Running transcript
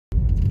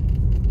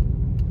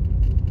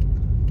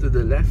To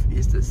the left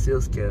is the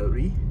sales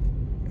gallery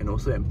and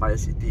also Empire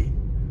City,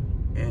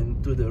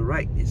 and to the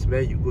right is where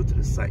you go to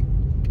the site.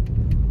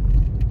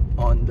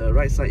 On the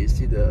right side you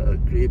see the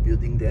grey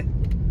building there,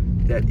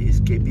 that is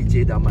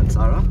KPJ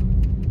Damansara.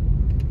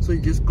 So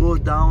you just go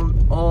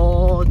down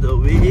all the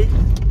way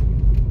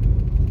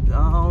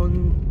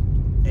down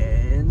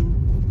and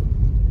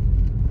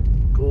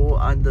go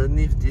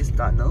underneath this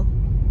tunnel.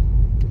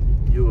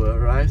 You will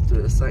arrive to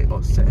the site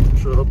of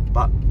Central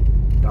Park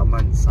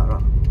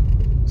Damansara.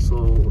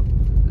 So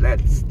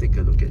let's take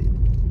a look at it.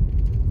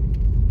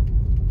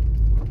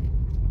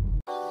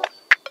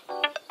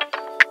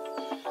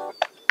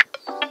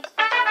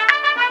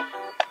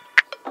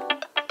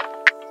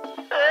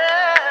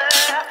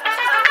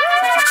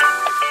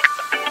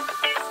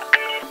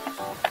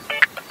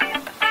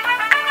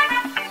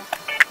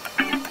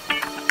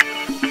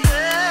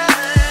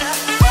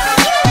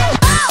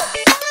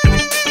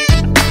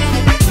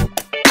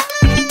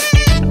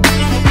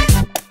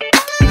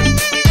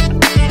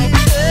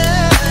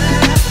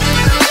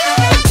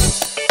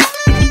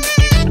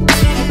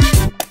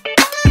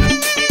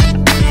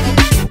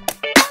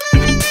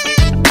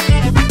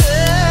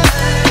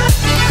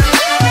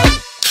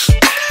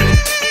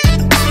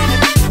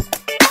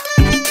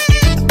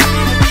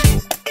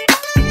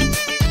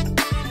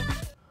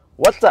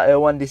 What's up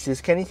everyone, this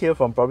is Kenny here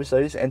from Property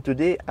Stories, and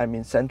today I'm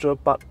in Central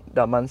Park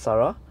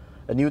Damansara,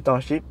 a new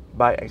township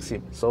by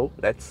Exsim. So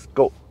let's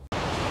go.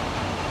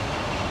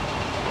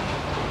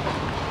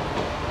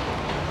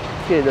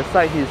 Okay, the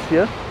site is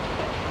here.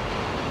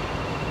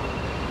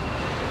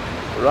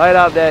 Right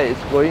up there is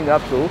going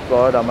up to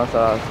Flora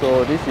Damansara.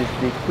 So this is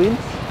the Queens,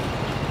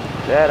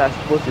 that I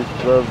suppose is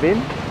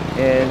Vervin,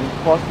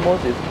 and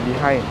Cosmos is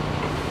behind.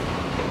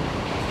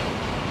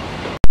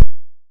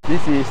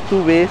 This is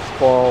two ways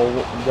for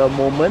the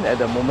moment, at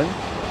the moment.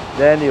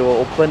 Then it will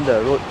open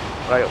the road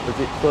right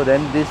opposite. So then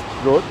this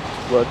road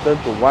will turn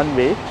to one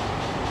way,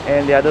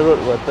 and the other road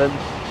will turn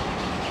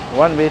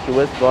one way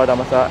towards Flora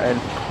Damansara. And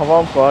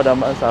from Flora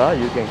Damansara,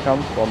 you can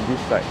come from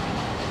this side.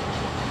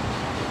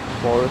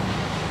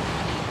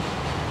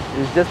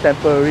 It's just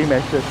temporary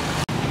measures.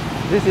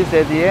 This is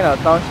at the end of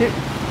township.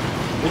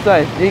 This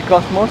one is the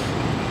Cosmos.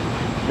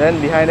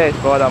 Then behind that is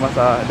Flora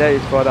Damansara. That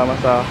is Flora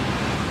Damansara.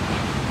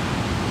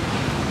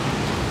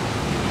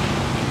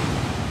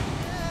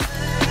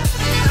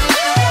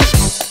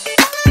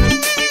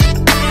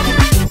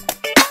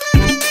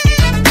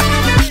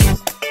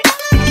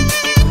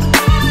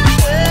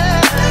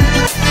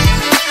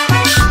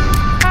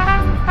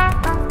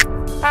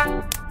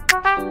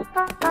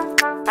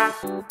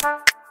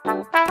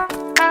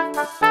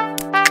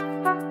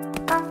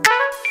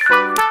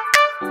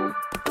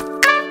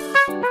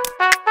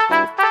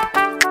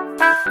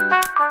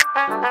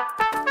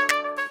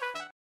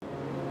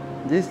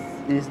 This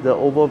is the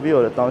overview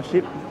of the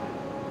township.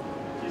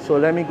 So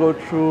let me go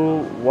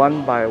through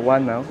one by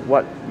one now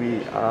what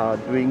we are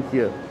doing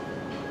here.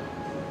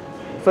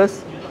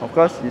 First, of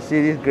course, you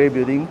see this grey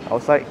building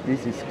outside.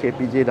 This is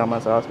KPJ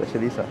Damansara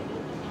Specialist.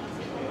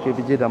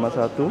 KPJ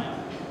Damansara 2.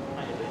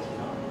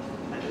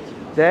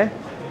 There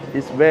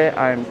is where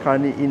I am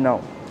currently in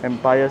now,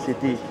 Empire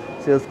City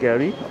Sales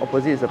Gallery.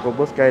 Opposite is a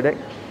proposed sky deck.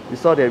 You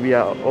saw that we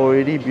are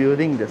already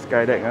building the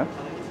sky deck.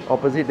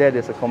 Opposite there,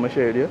 there's a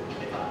commercial area.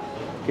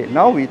 Okay,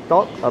 now we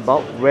talk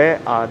about where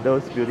are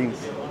those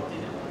buildings.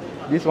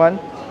 This one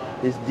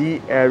is the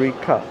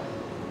Erica.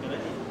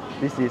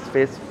 This is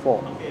phase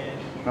 4.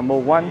 Number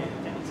 1,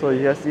 so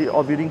you see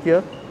all building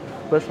here.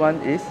 First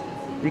one is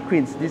the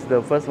Queens. This is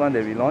the first one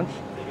that we launched.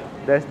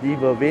 That's the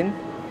Vervin,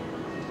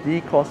 the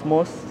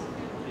Cosmos,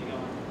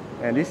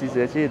 and this is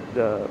actually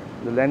the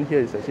land here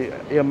is actually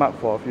earmarked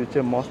for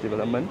future mosque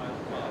development.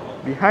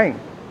 Behind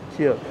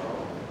here,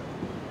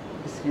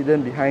 it's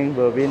hidden behind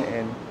Vervin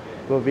and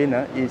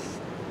Vervin is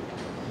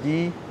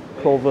the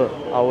Clover,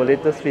 our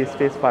latest phase,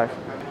 phase 5.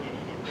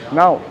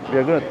 Now we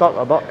are going to talk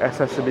about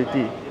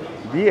accessibility.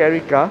 The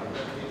Erica,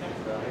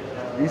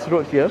 this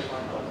road here,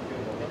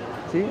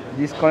 see,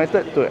 this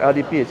connected to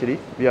LDP actually.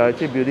 We are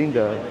actually building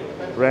the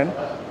ramp.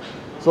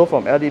 So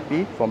from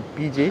LDP, from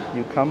PJ,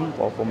 you come,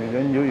 or from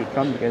UNU, you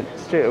can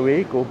straight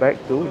away go back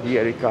to the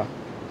Erica.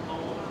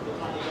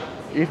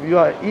 If you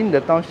are in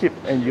the township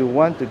and you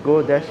want to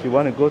go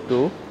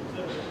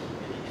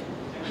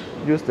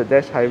use the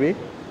dash highway,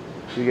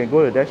 you can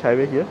go to the dash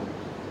highway here.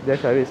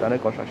 Dash highway is under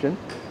construction.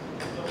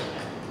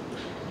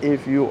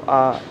 If you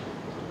are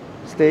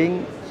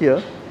staying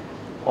here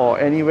or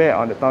anywhere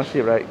on the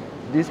township, right,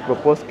 this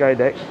proposed sky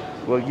deck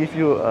will give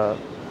you a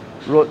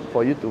road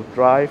for you to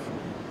drive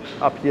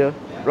up here,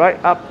 right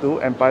up to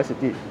Empire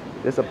City.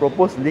 There's a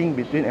proposed link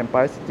between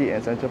Empire City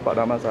and Central Park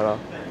Damansara.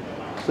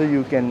 So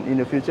you can, in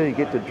the future, you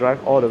get to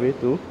drive all the way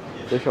to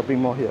the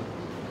shopping mall here.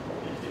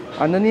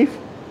 Underneath,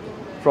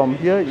 from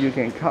here, you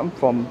can come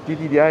from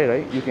TTDI,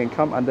 right? You can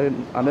come under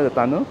the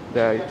tunnel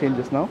that I changed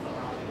just now.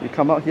 You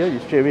come out here, you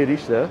straight away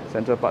reach the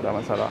Central Park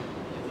Damansara.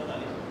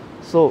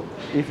 So,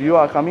 if you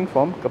are coming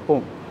from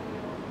Kepong,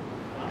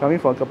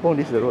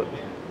 this is the road.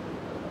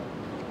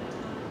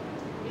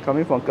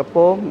 Coming from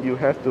Kepong, you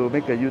have to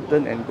make a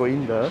U-turn and go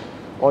in the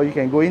or you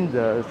can go in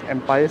the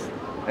Empire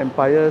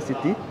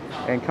City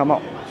and come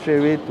out straight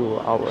away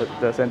to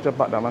the Central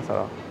Park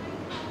Damansara.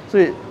 So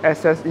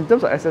in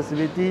terms of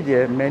accessibility,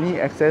 there are many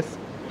access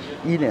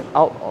in and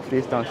out of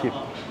this township.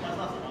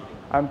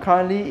 I'm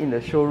currently in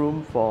the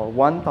showroom for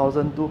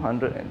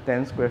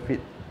 1,210 square feet.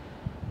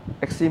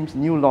 Exim's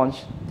new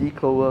launch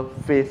D-Clover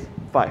Phase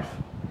 5.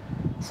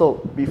 So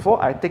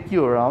before I take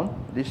you around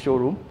this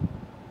showroom,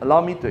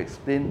 allow me to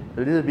explain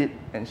a little bit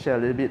and share a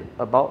little bit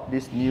about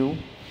this new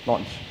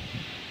launch.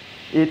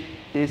 It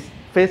is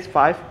Phase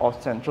 5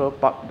 of Central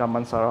Park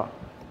Damansara,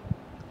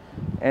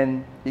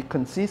 and it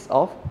consists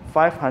of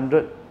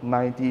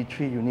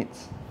 593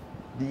 units,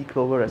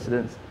 D-Clover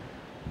residence.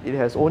 It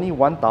has only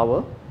one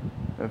tower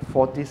and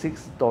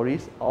 46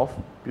 stories of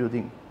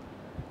building.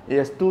 It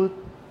has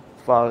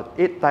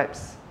 8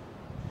 types,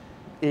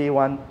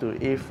 A1 to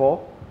A4,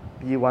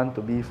 B1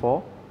 to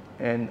B4,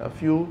 and a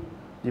few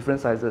different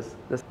sizes.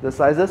 The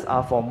sizes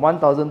are from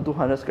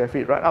 1,200 square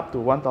feet right up to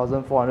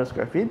 1,400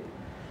 square feet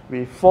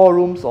with 4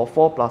 rooms or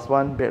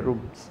 4+1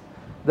 bedrooms.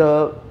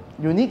 The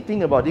unique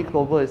thing about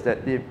D-Clover is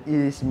that it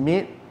is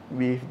made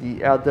with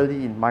the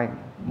elderly in mind.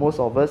 Most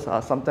of us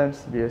are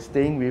sometimes we are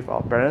staying with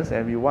our parents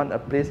and we want a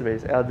place where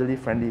it's elderly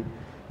friendly.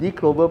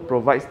 D-Clover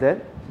provides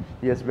that.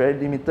 It has very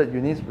limited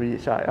units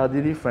which are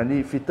elderly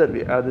friendly, fitted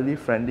with elderly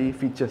friendly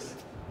features.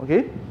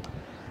 Okay,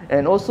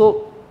 and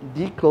also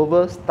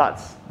D-Clover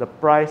starts the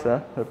price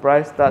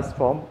starts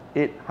from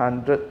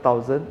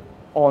 800,000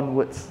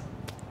 onwards.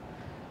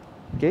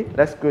 Okay,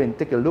 let's go and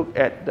take a look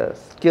at the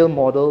scale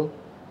model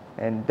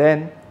and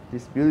then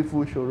this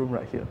beautiful showroom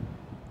right here.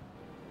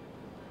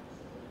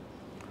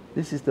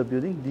 This is the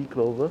building,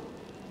 D-Clover.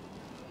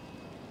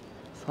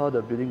 That's how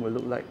the building will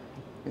look like.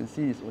 You can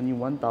see it's only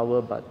one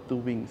tower but 2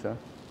 wings.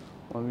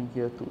 One wing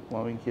here,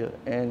 one wing here.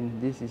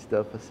 And this is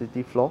the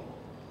facility floor.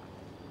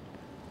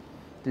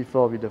 The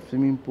floor with the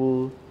swimming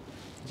pool,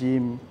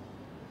 gym,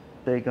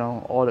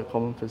 playground, all the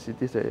common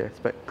facilities that you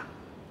expect.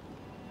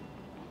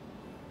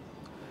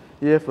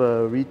 You have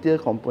a retail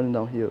component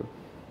down here.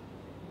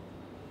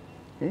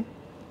 Okay.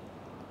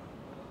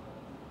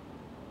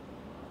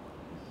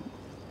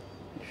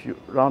 If you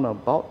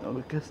roundabout,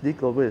 because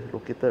D-Clover is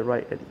located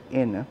right at the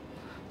end,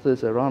 so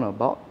it's a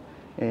roundabout,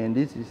 and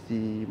this is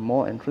the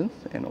mall entrance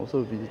and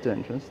also visitor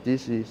entrance.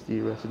 This is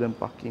the resident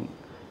parking.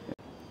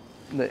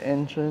 The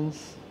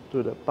entrance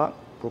to the park,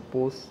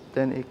 proposed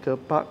 10-acre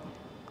park.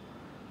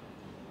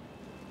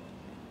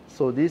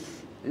 So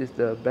this is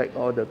the back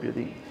of the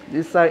building.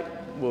 This side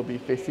will be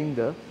facing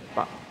the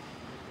park.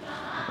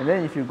 And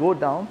then if you go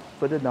down,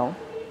 further down,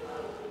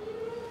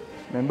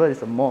 remember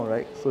it's a mall,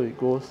 right? So it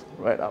goes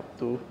right up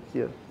to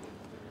here.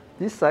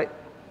 This side,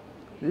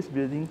 this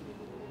building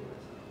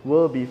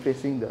will be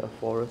facing the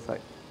forest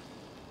side.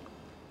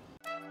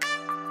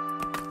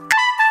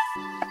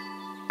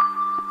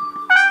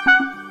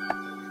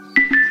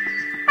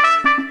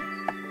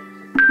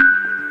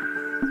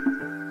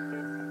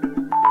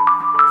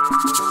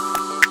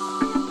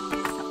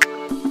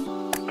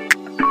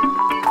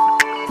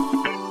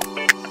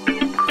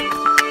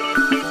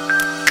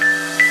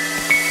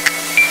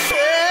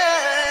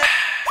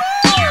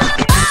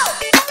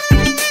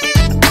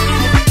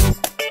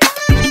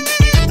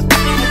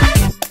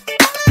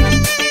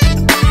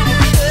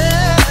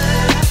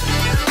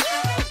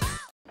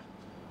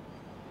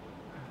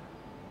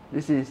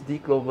 This is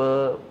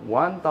D-Clover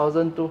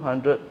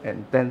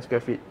 1,210 square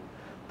feet.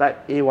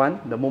 Type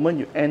A1, the moment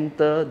you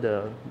enter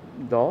the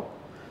door,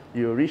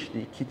 you reach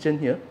the kitchen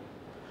here.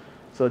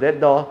 So that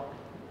door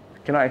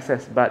cannot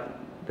access, but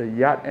the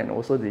yard and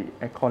also the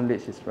aircon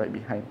ledge is right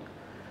behind.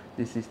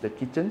 This is the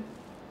kitchen.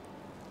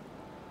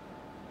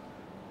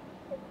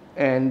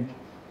 And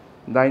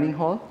dining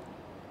hall.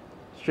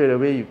 Straight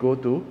away you go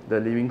to the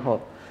living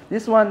hall.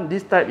 This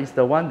type is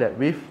the one that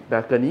with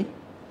balcony,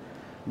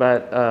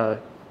 but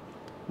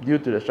due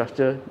to the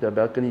structure, the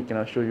balcony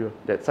cannot show you.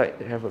 That side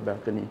they have a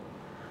balcony.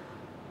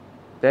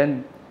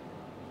 Then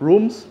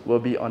rooms will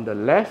be on the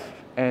left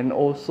and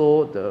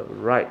also the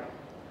right.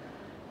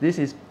 This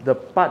is the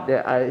part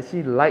that I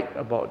actually like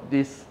about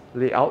this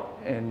layout,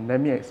 and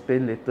let me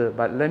explain later.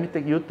 But let me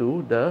take you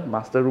to the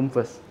master room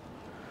first.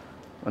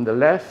 On the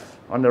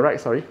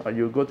right, or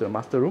you go to the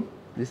master room.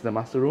 This is the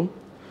master room.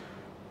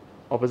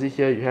 Opposite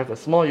here, you have a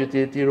small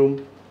utility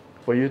room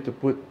for you to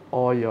put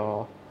all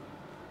your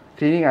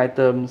cleaning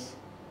items,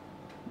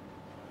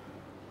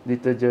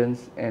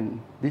 detergents,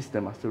 and this is the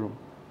master room.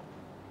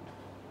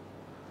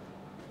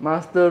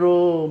 Master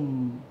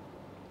room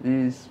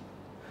is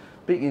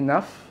big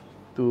enough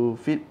to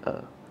fit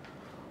a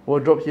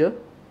wardrobe here.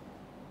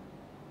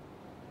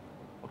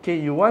 Okay,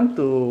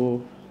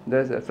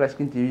 there's a flat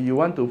screen TV, you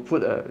want to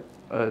put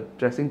a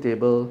dressing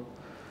table,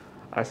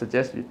 I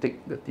suggest you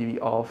take the TV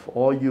off,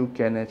 or you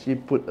can actually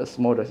put a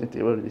small dressing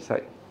table to the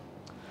side.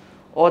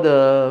 Or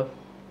the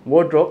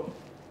wardrobe,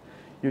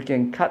 you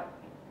can cut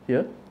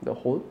here, the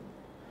hole,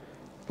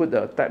 put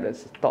the type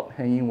that's top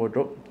hanging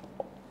wardrobe,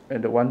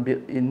 and the one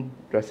built-in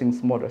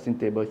small dressing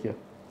table here.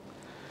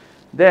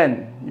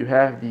 Then you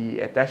have the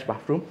attached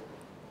bathroom.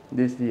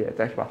 This is the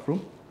attached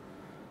bathroom.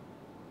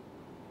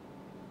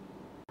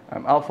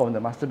 I'm out from the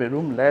master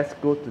bedroom. Let's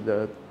go to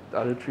the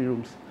other 3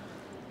 rooms.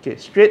 Okay,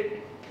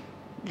 straight.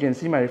 You can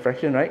see my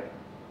reflection, right?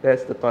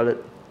 That's the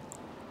toilet.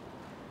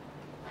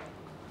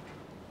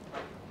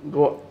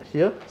 Go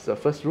here, it's the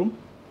first room.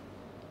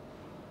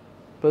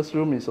 First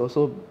room is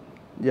also,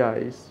 yeah,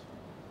 it's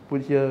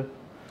put here.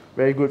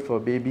 Very good for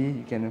baby.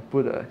 You can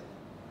put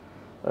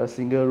a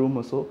single room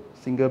also,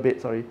 single bed,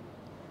 sorry.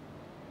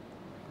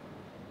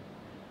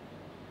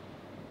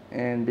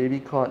 And baby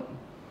cot.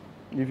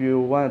 If you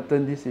want to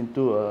turn this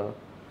into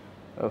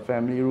a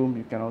family room,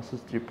 you can also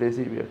replace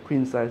it with a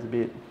queen size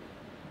bed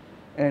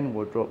and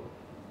wardrobe.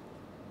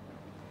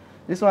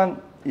 This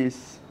one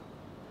is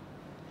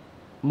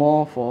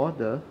more for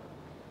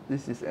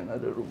this is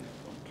another room.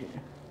 Okay.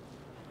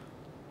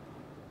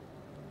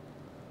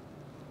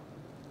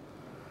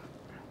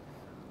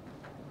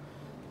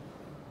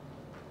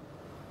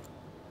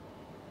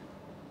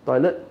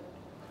 Toilet.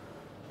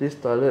 This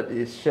toilet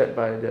is shared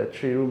by the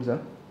 3 rooms.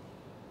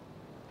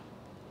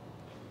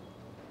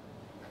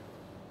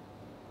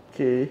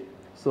 Okay,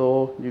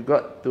 so you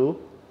got to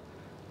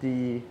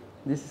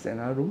this is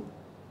another room.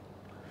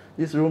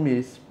 This room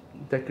is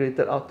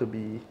decorated out to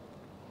be,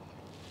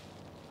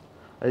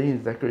 I think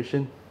it's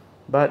decoration,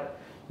 but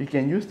you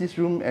can use this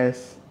room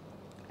as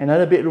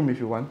another bedroom if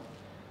you want.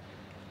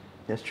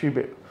 There's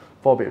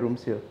 4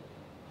 bedrooms here.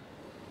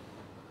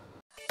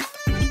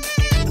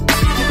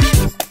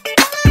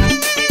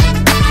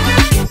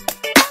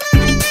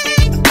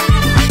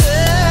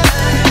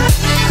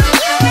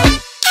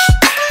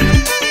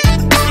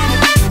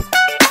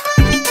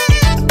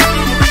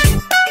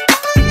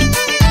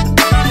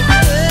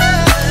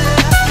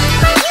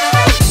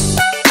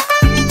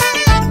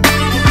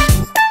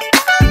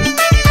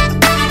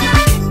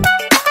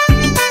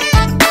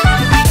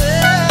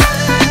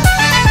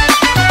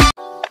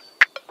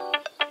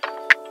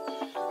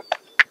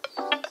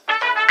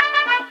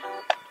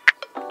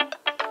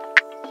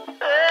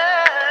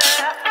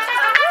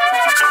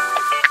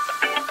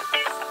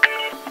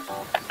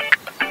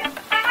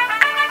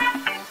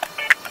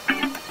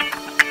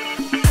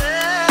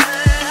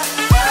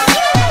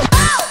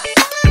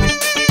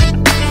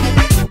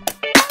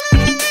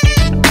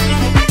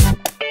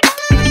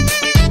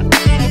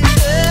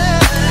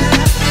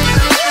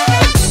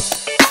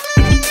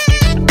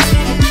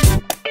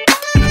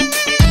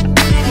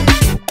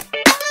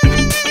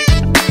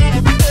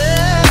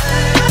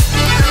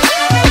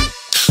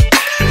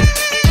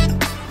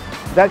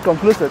 That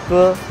concludes the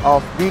tour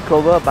of B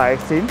Clover by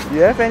Exsim. If you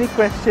have any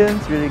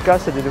questions with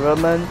regards to the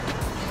development,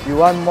 you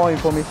want more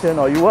information,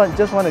 or you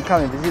just want to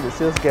come and visit the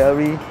sales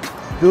gallery,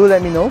 do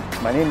let me know.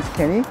 My name is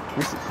Kenny,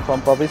 this is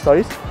from Property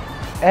Stories,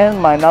 and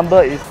my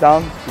number is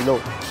down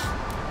below.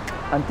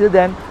 Until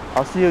then,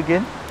 I'll see you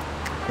again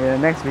in the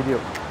next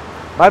video.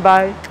 Bye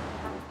bye.